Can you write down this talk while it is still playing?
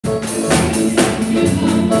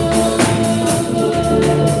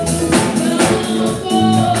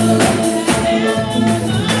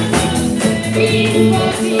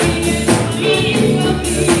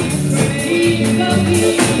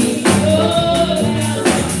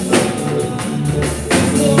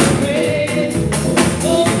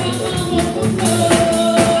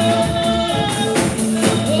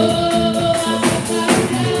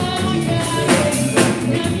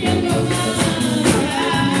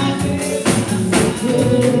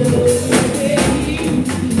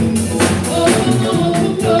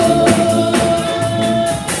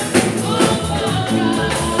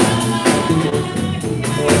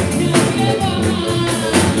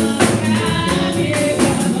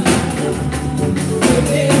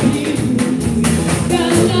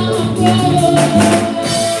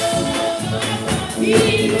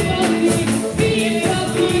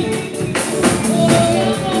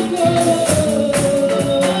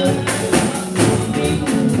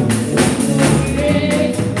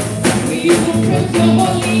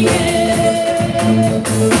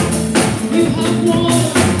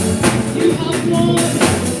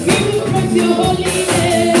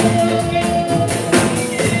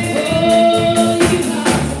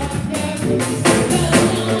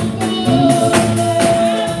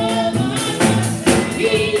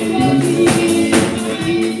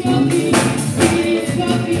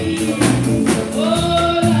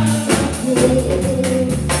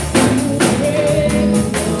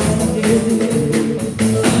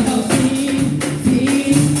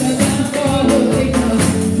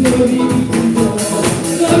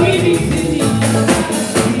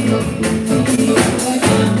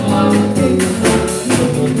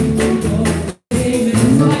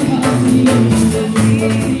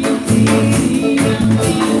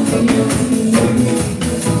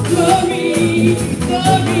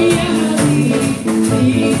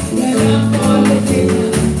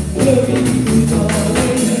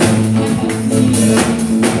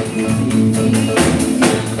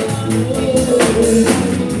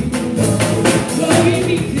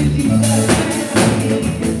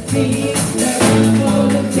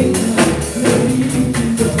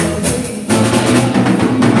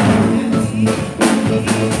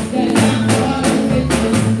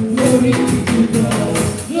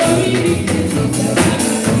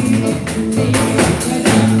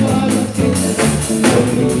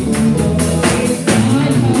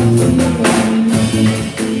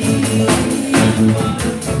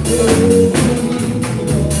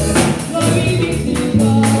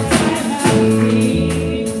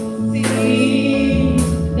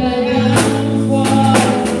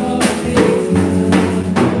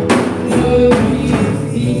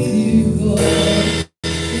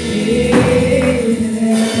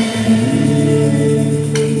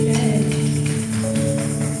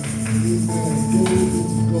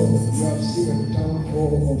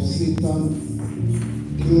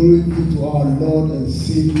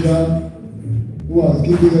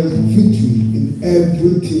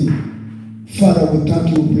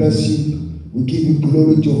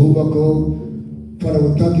Jehovah God. Father,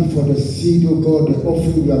 we thank you for the seed, O God, the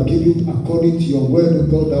offering we have given according to your word, O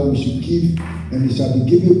God, that we should give, and it shall be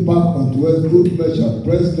given back unto us. Good measure,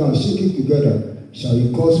 pressed down, shaking together, shall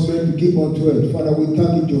you cause men to give unto us. Father, we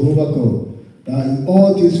thank you, Jehovah God, that in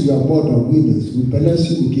all things we are more than winners. We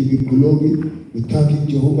bless you, we give you glory. We thank you,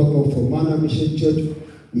 Jehovah God, for Manna Mission Church.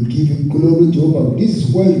 We give you glory, Jehovah. This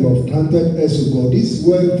is where you have planted us, O God. This is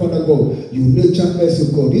where, Father God, you nurture us,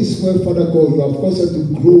 O God. This is where, Father God, you have caused us to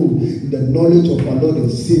grow in the knowledge of our Lord and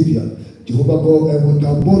Savior, Jehovah God. And we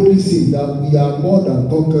can boldly say that we are more than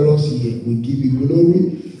conquerors here. We give you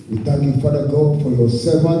glory. We thank you, Father God, for your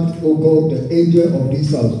servant, O God, the angel of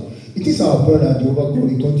this house. It is our prayer, Jehovah God.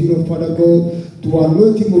 We continue, Father God, to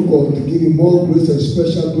anoint him, O God, to give him more grace and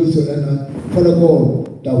special grace and Father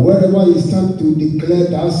God, that wherever he stands to declare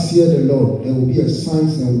that saith the Lord, there will be a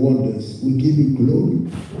signs and wonders. We give you glory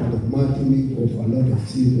in the mighty name of our Lord and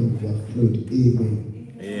Savior. We have prayed.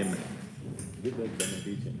 Amen. Amen. Give us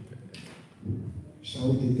benediction.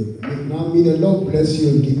 Shall we take the now may the Lord bless you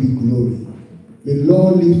and give you glory. May the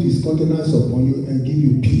Lord lift his countenance upon you and give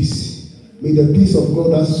you peace. May the peace of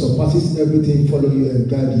God that surpasses everything follow you and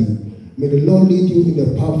guide you. May the Lord lead you in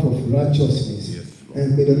the path of righteousness.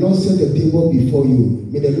 And may the Lord set the table before you.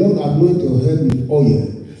 May the Lord anoint your head with oil.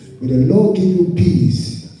 May the Lord give you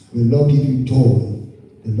peace. May the Lord give you joy.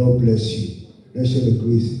 The Lord bless you. Let's share the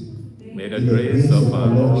grace. May the grace of our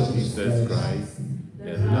Lord Jesus Christ,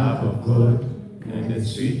 the love of God, and the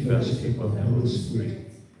sweet fellowship of the Holy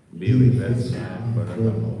Spirit be with us now and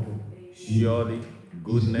forevermore. Surely,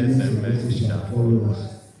 goodness and mercy shall follow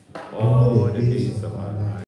us all the days of our life,